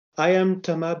I am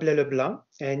Thom Blais-LeBlanc,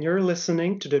 and you're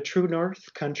listening to the True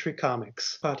North Country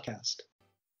Comics podcast.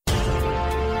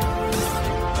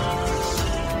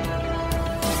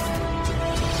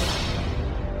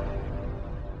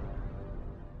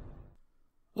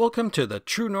 Welcome to the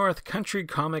True North Country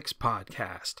Comics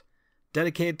podcast,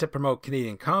 dedicated to promote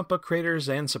Canadian comic book creators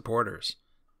and supporters.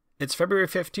 It's February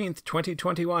 15th,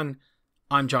 2021.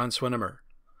 I'm John Swinimer.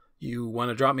 You want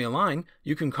to drop me a line?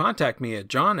 You can contact me at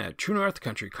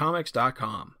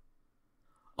john@truenorthcountrycomics.com.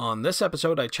 On this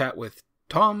episode, I chat with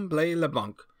Thom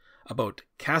Blais-LeBlanc about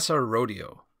Casa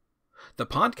Rodeo. The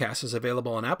podcast is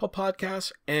available on Apple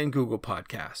Podcasts and Google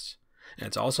Podcasts, and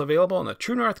it's also available on the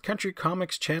True North Country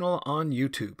Comics channel on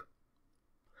YouTube.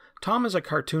 Thom is a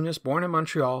cartoonist born in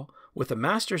Montreal with a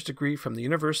master's degree from the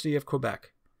University of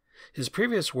Quebec. His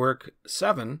previous work,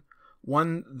 Seven,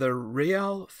 won the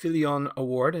Réal Filion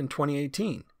Award in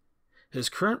 2018. His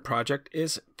current project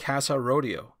is Casa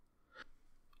Rodeo,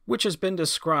 which has been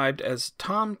described as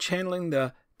Thom channeling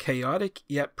the chaotic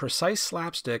yet precise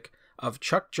slapstick of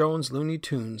Chuck Jones' Looney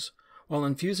Tunes while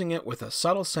infusing it with a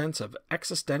subtle sense of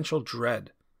existential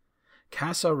dread.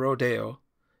 Casa Rodeo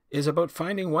is about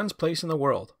finding one's place in the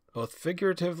world, both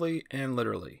figuratively and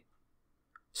literally.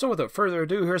 So without further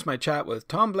ado, here's my chat with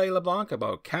Thom Blais-LeBlanc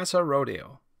about Casa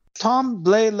Rodeo. Thom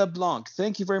Blais-LeBlanc,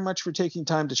 thank you very much for taking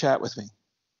time to chat with me.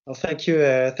 Well, thank you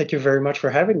very much for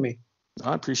having me.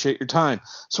 I appreciate your time.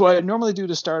 So what I normally do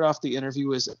to start off the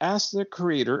interview is ask the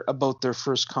creator about their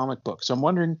first comic book. So I'm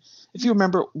wondering if you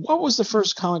remember, what was the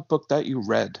first comic book that you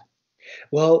read?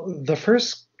 Well,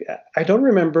 I don't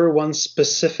remember one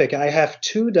specific. I have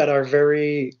two that are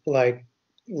very like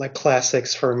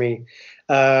classics for me.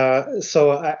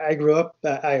 So I grew up,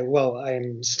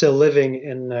 I'm still living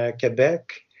in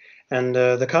Quebec. And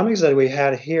the comics that we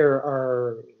had here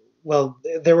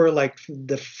they were like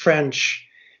the French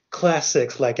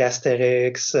classics like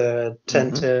Asterix,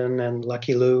 Tintin, and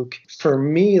Lucky Luke. For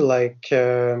me,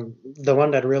 the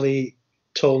one that really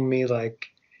told me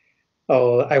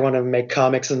I want to make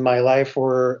comics in my life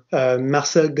were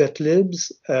Marcel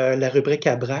Gottlieb's La Rubrique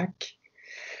à Braque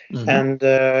and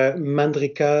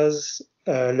Mandrika's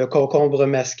Le Concombre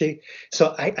Masqué.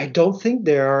 So I don't think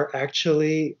there are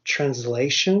actually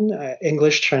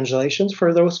English translations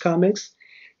for those comics,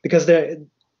 because they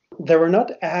were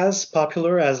not as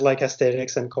popular as like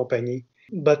Asterix and compagnie.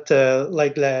 But La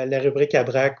Rubrique à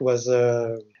Braque was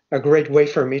a great way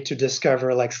for me to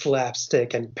discover like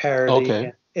slapstick and parody.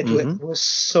 Okay. It was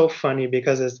so funny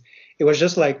because it was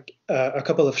just like a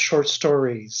couple of short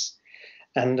stories,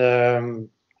 and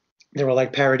there were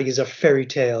like parodies of fairy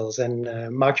tales and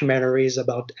mockumentaries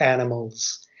about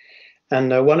animals.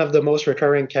 And one of the most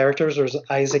recurring characters was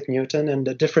Isaac Newton, and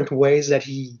the different ways that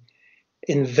he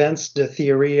invents the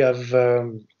theory of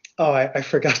I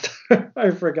forgot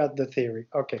I forgot the theory.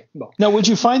 Okay. Well. Now, would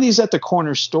you find these at the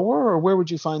corner store, or where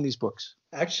would you find these books?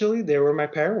 Actually, they were my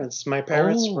parents. My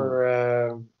parents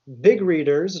were big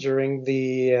readers during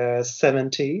the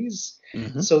 70s.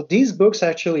 So these books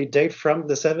actually date from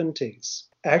the 70s.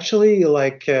 Actually,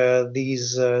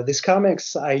 these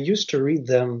comics, I used to read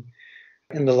them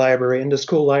in the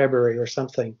school library or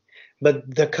something. But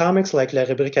the comics like La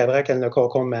Rubrique à Braque and Le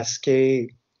Concombre Masqué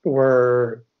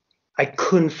I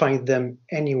couldn't find them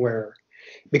anywhere,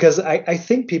 because I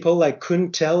think people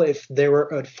couldn't tell if they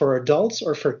were for adults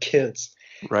or for kids.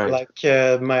 Right.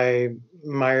 My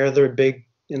other big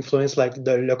influence, like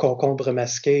the Le Concombre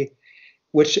Masqué,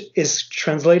 which is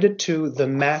translated to the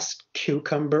masked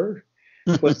cucumber,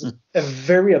 was a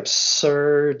very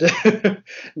absurd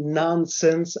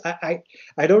nonsense. I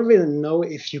don't really know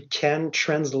if you can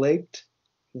translate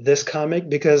this comic,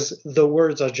 because the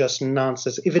words are just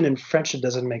nonsense. Even in French, it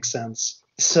doesn't make sense.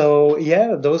 So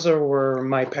yeah, those were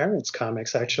my parents'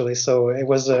 comics, actually. So it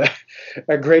was a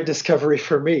great discovery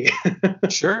for me.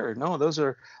 Sure. No, those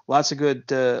are lots of good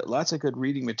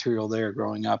reading material there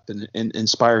growing up and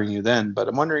inspiring you then. But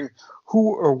I'm wondering,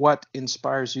 who or what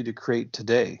inspires you to create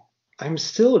today? I'm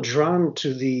still drawn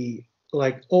to the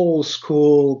old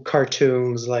school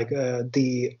cartoons,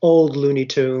 the old Looney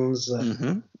Tunes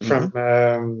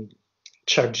from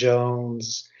Chuck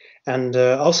Jones, and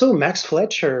also Max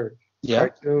Fletcher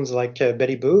cartoons like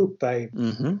Betty Boop.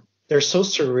 They're so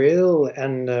surreal,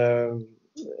 and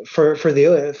for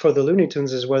the Looney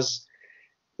Tunes, it was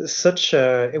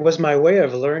my way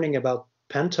of learning about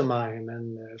pantomime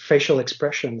and facial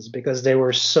expressions, because they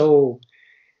were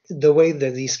the way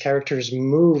that these characters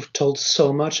moved told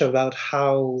so much about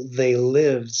how they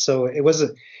lived. So it was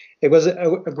a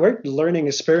great learning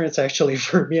experience, actually,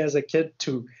 for me as a kid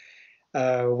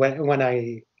when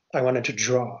I wanted to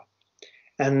draw.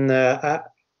 And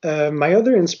My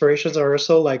other inspirations are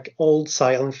also like old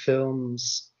silent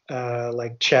films,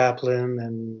 like Chaplin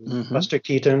and Mm-hmm. Buster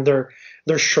Keaton.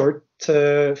 They're short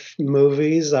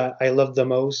movies. I love the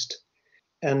most.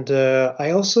 And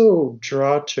I also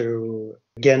draw to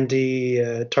Genndy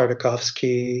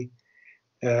Tartakovsky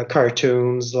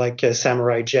cartoons like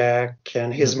Samurai Jack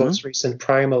and his Mm-hmm. most recent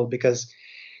Primal, because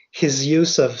his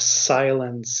use of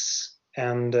silence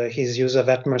and his use of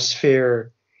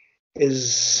atmosphere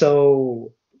is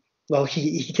so well.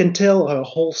 He can tell a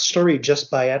whole story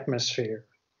just by atmosphere,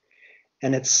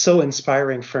 and it's so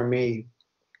inspiring for me.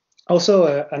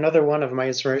 Also, another one of my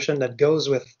inspiration that goes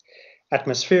with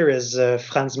atmosphere is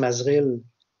Frans Mazril,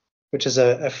 which is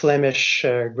a Flemish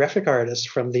graphic artist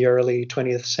from the early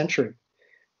 20th century,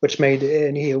 which made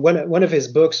and he one of his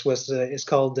books was is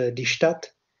called Die Stadt,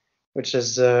 which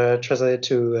is translated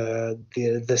to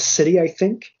the city, I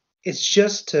think. It's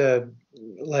just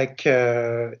like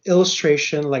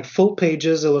illustration, like full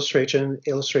pages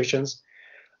illustrations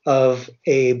of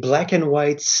a black and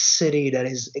white city that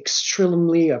is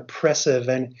extremely oppressive,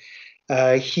 and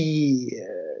he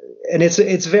and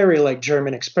it's very like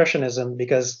German expressionism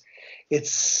because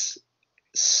it's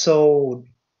so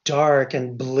dark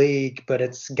and bleak, but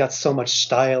it's got so much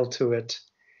style to it.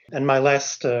 And my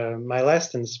last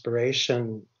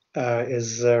inspiration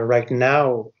is right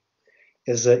now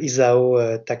is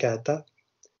Isao Takahata.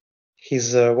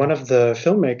 He's one of the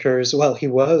filmmakers. Well, he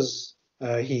was.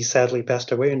 He sadly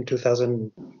passed away in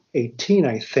 2018,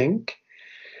 I think.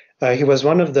 He was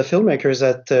one of the filmmakers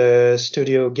at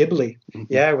Studio Ghibli. Mm-hmm.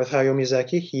 Yeah, with Hayao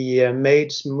Miyazaki. He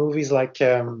made movies like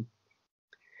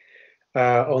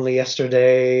Only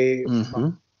Yesterday, Mm-hmm.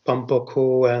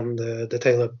 Pompoko, and The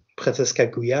Tale of Princess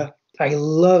Kaguya. I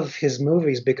love his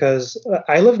movies because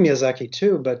I love Miyazaki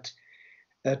too, but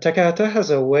Takahata has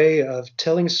a way of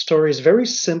telling stories, very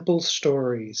simple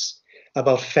stories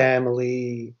about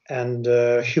family and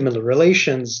human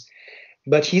relations,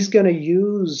 but he's going to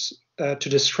use to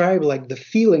describe like the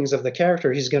feelings of the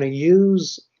character, he's going to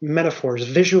use metaphors,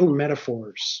 visual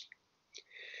metaphors,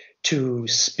 to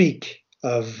speak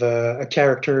of a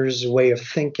character's way of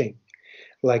thinking.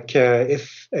 Like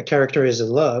if a character is in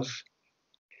love,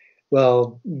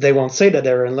 well, they won't say that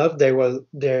they're in love.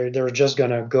 They're just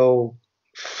gonna go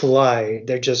fly.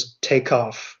 They just take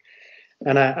off.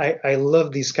 And I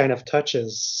love these kind of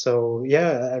touches. So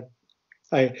yeah,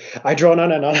 I drone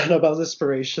on and on about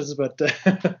inspirations, but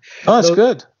Oh, that's those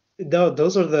good.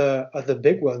 those are the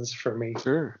big ones for me.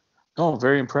 Sure. Oh,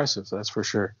 very impressive. That's for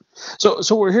sure. So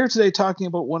we're here today talking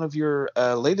about one of your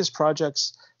latest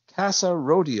projects, Casa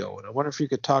Rodeo, and I wonder if you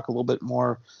could talk a little bit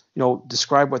more.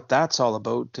 Describe what that's all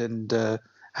about and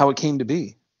how it came to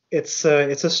be. It's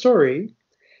a story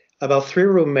about three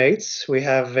roommates. We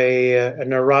have a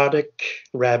neurotic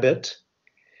rabbit,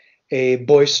 a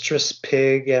boisterous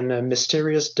pig, and a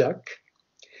mysterious duck.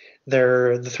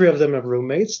 The three of them are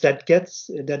roommates that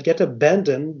get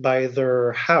abandoned by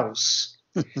their house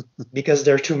because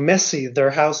they're too messy. Their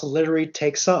house literally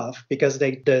takes off because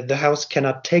the house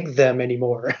cannot take them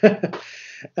anymore.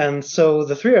 And so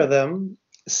the three of them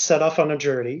set off on a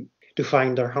journey to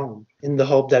find their home in the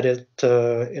hope that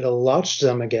it'll launch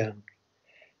them again.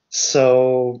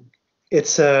 So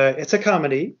it's a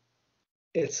comedy.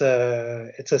 It's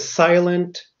a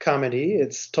silent comedy.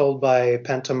 It's told by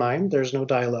pantomime. There's no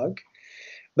dialogue,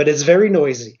 but it's very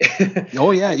noisy.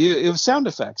 Oh yeah, you have sound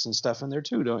effects and stuff in there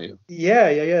too, don't you?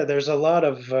 Yeah. There's a lot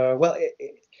of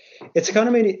it's a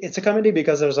comedy. It's a comedy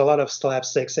because there's a lot of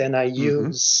slapsticks, and I Mm-hmm.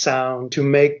 use sound to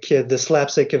make the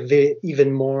slapstick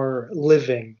even more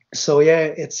living. So yeah,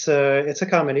 it's a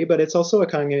comedy, but it's also a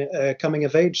coming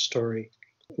of age story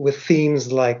with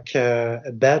themes like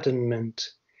abandonment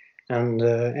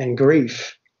and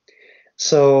grief.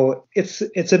 So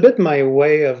it's a bit my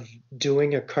way of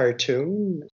doing a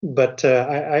cartoon, but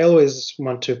I always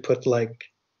want to put like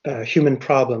human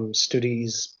problems to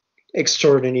these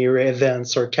extraordinary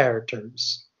events or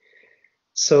characters.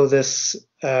 So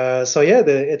so yeah,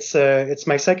 it's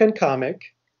my second comic.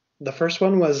 The first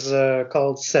one was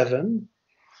called Seven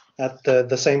at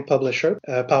the same publisher,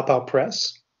 Pow Pow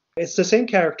Press. It's the same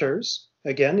characters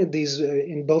again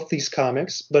in both these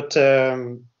comics, but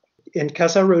in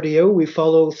Casa Rodeo we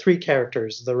follow three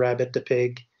characters: the rabbit, the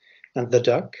pig, and the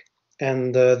duck,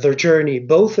 and their journey.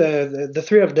 Both the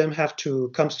three of them have to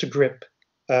comes to grip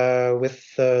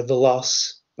with the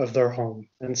loss of their home,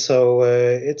 and so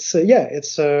it's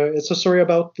a story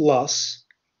about loss,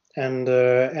 and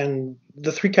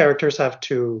the three characters have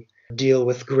to deal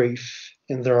with grief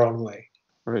in their own way.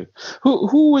 Right.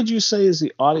 Who would you say is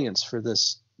the audience for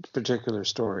this particular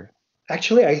story?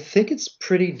 Actually, I think it's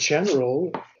pretty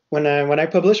general. when I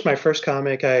published my first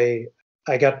comic, I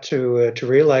got to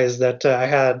realize that I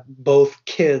had both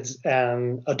kids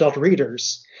and adult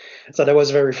readers, so that was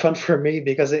very fun for me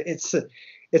because it's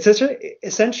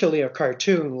essentially a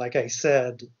cartoon, like I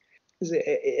said,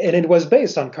 and it was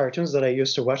based on cartoons that I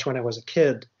used to watch when I was a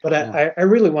kid. But Yeah. I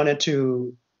really wanted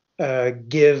to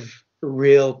give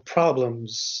real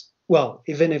problems. Well,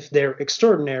 even if they're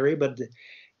extraordinary, but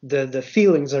the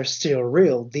feelings are still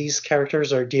real. These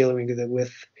characters are dealing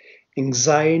with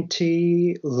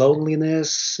anxiety,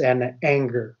 loneliness, and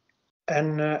anger.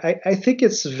 And I think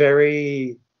it's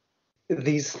very,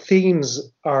 these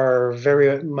themes are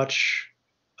very much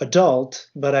adult,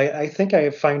 but I think I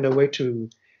find a way to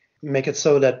make it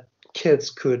so that kids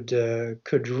could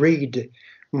read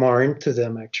more into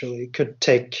them. Actually, could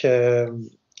take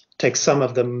some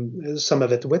of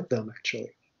it with them.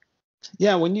 Actually,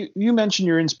 Yeah, when you mentioned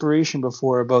your inspiration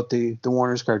before about the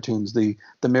Warner's cartoons, the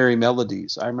Merry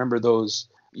Melodies, I remember those.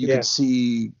 You yeah, could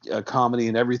see comedy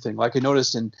and everything. Like I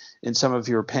noticed in some of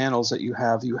your panels that you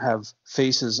have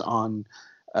faces on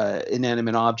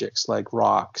inanimate objects like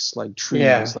rocks, like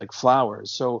yeah. trees, like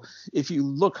flowers. So if you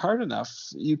look hard enough,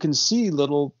 you can see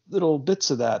little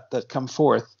bits of that come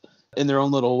forth in their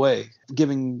own little way,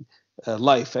 giving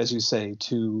life, as you say,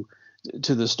 to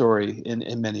the story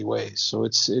in many ways. So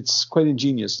it's quite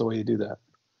ingenious the way you do that.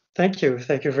 Thank you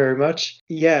very much.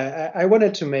 Yeah, I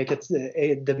wanted to make it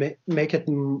make it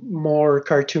more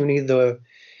cartoony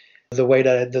the way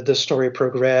that the story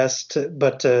progressed,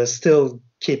 but still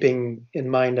keeping in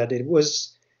mind that it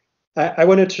was. I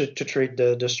wanted to treat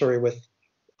the story with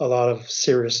a lot of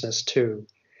seriousness too,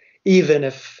 even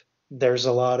if there's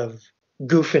a lot of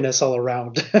goofiness all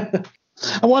around.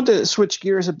 I want to switch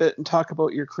gears a bit and talk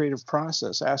about your creative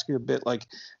process. Ask you a bit like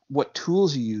what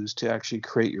tools you use to actually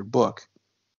create your book.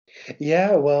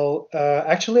 Yeah, well,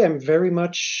 actually, I'm very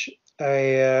much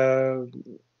a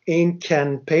ink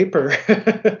and paper.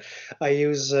 I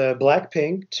use black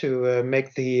pink to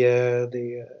make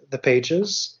the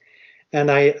pages, and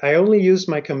I only use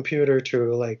my computer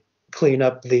to like clean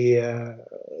up the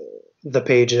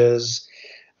pages,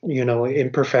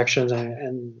 imperfections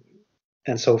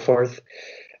and so forth.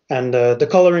 And the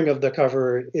coloring of the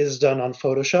cover is done on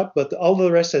Photoshop, but all the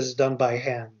rest is done by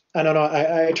hand. I don't know.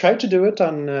 I tried to do it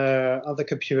on the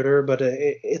computer, but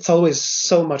it's always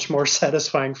so much more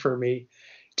satisfying for me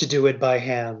to do it by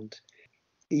hand.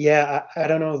 Yeah, I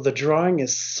don't know. The drawing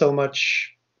is so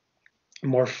much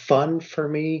more fun for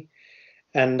me.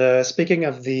 And speaking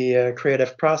of the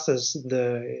creative process,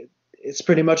 the it's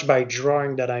pretty much by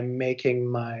drawing that I'm making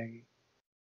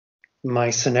my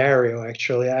scenario.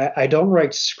 Actually, I don't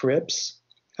write scripts.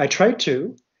 I try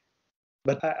to,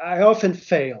 but I often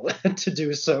fail to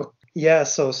do so. Yeah,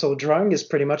 so drawing is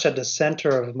pretty much at the center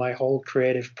of my whole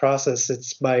creative process.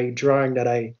 It's by drawing that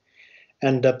I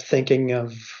end up thinking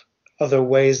of other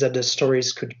ways that the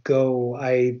stories could go.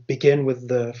 I begin with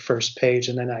the first page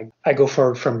and then I go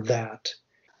forward from that.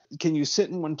 Can you sit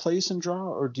in one place and draw,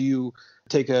 or do you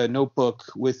take a notebook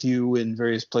with you in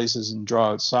various places and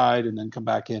draw outside and then come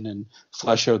back in and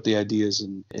flesh out the ideas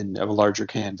in a larger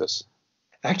canvas?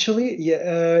 Actually,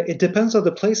 yeah, it depends on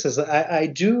the places. I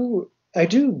do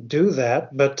that,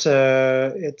 but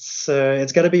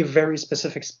it's got to be very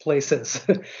specific places.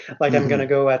 Like I'm gonna Hmm.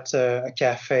 go at a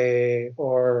cafe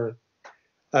or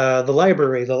the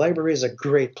library. The library is a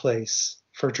great place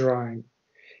for drawing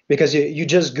because you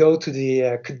just go to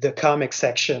the comic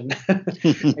section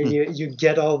and you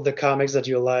get all the comics that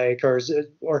you like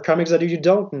or comics that you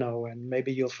don't know, and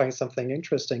maybe you'll find something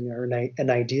interesting or an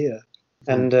idea,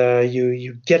 and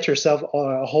you get yourself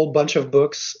a whole bunch of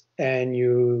books and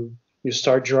you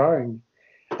start drawing.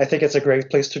 I think it's a great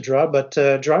place to draw, but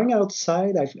drawing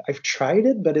outside, I've tried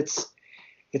it, but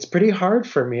it's pretty hard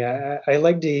for me. I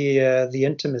like the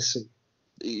intimacy.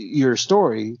 Your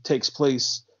story takes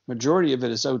place, majority of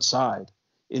it is outside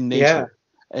in Yeah,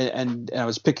 nature, and I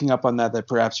was picking up on that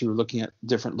perhaps you were looking at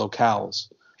different locales,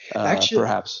 actually,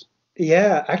 perhaps.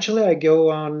 yeah, actually, I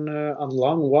go on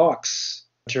long walks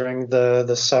during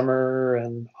the summer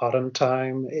and autumn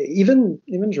time, even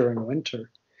during winter.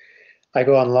 I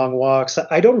go on long walks.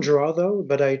 I don't draw though,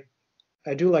 but I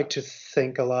do like to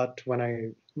think a lot when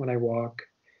I walk.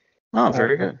 Oh, Uh,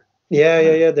 very good. yeah,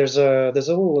 yeah, Yeah. yeah. There's a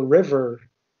little river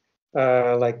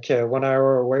like 1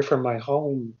 hour away from my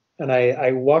home, and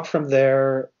I walk from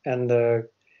there and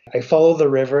I follow the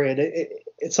river, and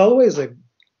it's always a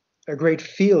great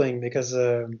feeling because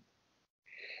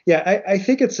yeah, I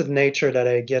think it's in nature that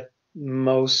I get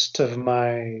most of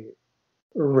my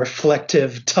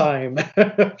reflective time.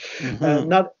 Hmm.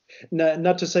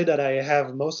 Not to say that I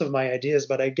have most of my ideas,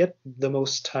 but I get the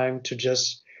most time to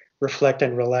just reflect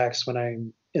and relax when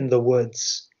I'm in the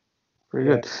woods. Very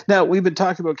Yeah. good. Now, we've been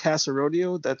talking about Casa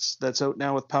Rodeo. That's out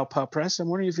now with Pow Pow Press. I'm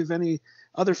wondering if you have any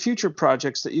other future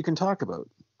projects that you can talk about.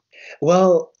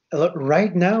 Well, look,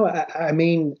 right now, I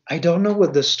mean, I don't know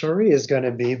what the story is going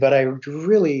to be, but I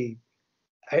really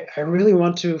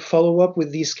want to follow up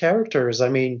with these characters. I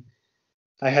mean,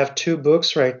 I have two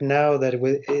books right now that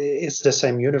it's the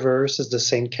same universe, it's the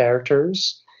same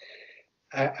characters.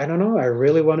 I don't know. I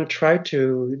really want to try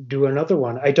to do another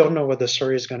one. I don't know what the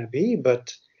story is going to be,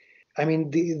 but I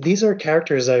mean, these are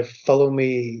characters that follow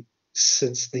me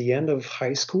since the end of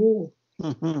high school,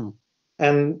 Mm-hmm.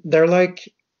 and they're like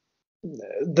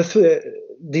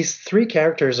these three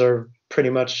characters are pretty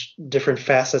much different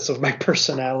facets of my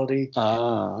personality.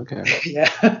 Ah, okay. Yeah.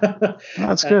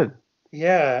 That's And good.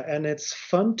 yeah, and it's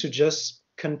fun to just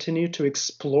continue to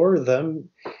explore them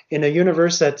in a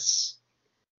universe that's,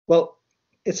 well,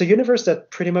 it's a universe that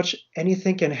pretty much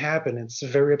anything can happen. It's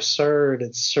very absurd,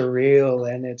 it's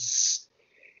surreal, and it's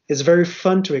very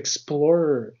fun to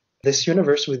explore this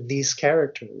universe with these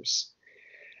characters.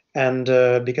 And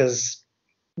because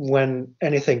when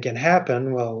anything can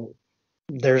happen, well,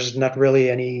 there's not really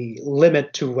any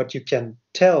limit to what you can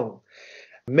tell.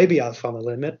 Maybe I'll find a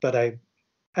limit, but I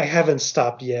haven't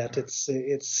stopped yet. It's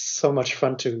so much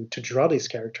fun to draw these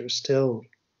characters still.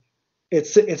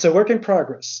 It's a work in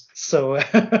progress. So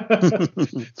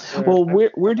Well,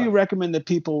 where do you recommend that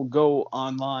people go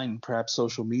online, perhaps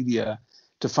social media,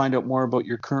 to find out more about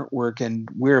your current work, and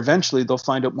where eventually they'll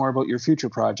find out more about your future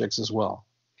projects as well?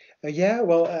 yeah,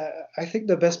 well, I think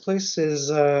the best place is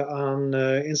on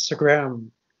Instagram.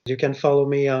 You can follow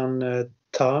me on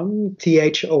Thom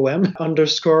THOM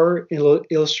underscore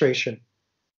illustration.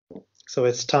 So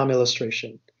it's Thom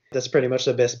Illustration. That's pretty much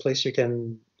the best place you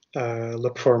can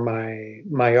look for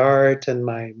my art and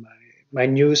my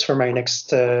news for my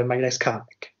next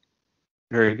comic.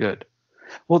 Very good.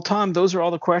 Well, Thom, those are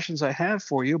all the questions I have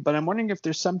for you, but I'm wondering if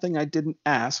there's something I didn't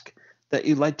ask that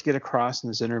you'd like to get across in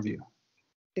this interview.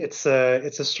 It's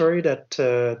a story that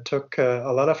took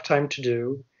a lot of time to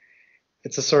do.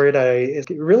 It's a story that is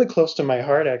really close to my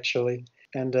heart, actually,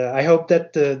 and I hope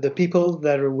that the people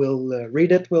that will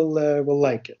read it will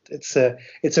like it. It's a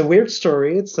weird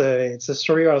story. It's a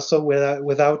story also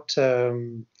without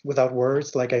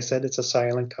words. Like I said, it's a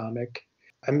silent comic.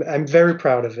 I'm very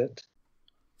proud of it.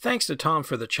 Thanks to Thom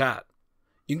for the chat.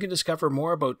 You can discover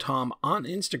more about Thom on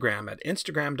Instagram at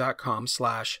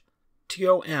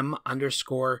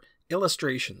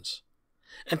instagram.com/TOM_illustrations.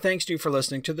 And thanks to you for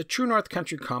listening to the True North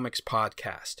Country Comics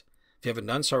podcast. If you haven't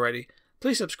done so already,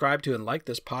 please subscribe to and like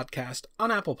this podcast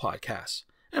on Apple Podcasts.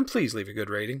 And please leave a good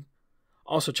rating.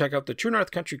 Also check out the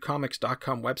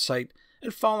TrueNorthCountryComics.com website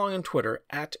and follow on Twitter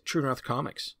at True North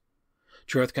Comics.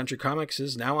 True North Country Comics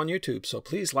is now on YouTube, so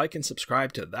please like and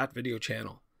subscribe to that video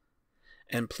channel.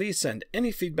 And please send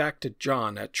any feedback to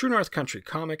John at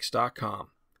TrueNorthCountryComics.com.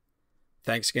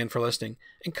 Thanks again for listening,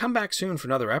 and come back soon for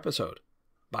another episode.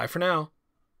 Bye for now.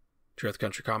 True North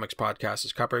Country Comics podcast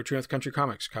is copyright True North Country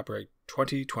Comics, copyright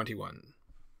 2021.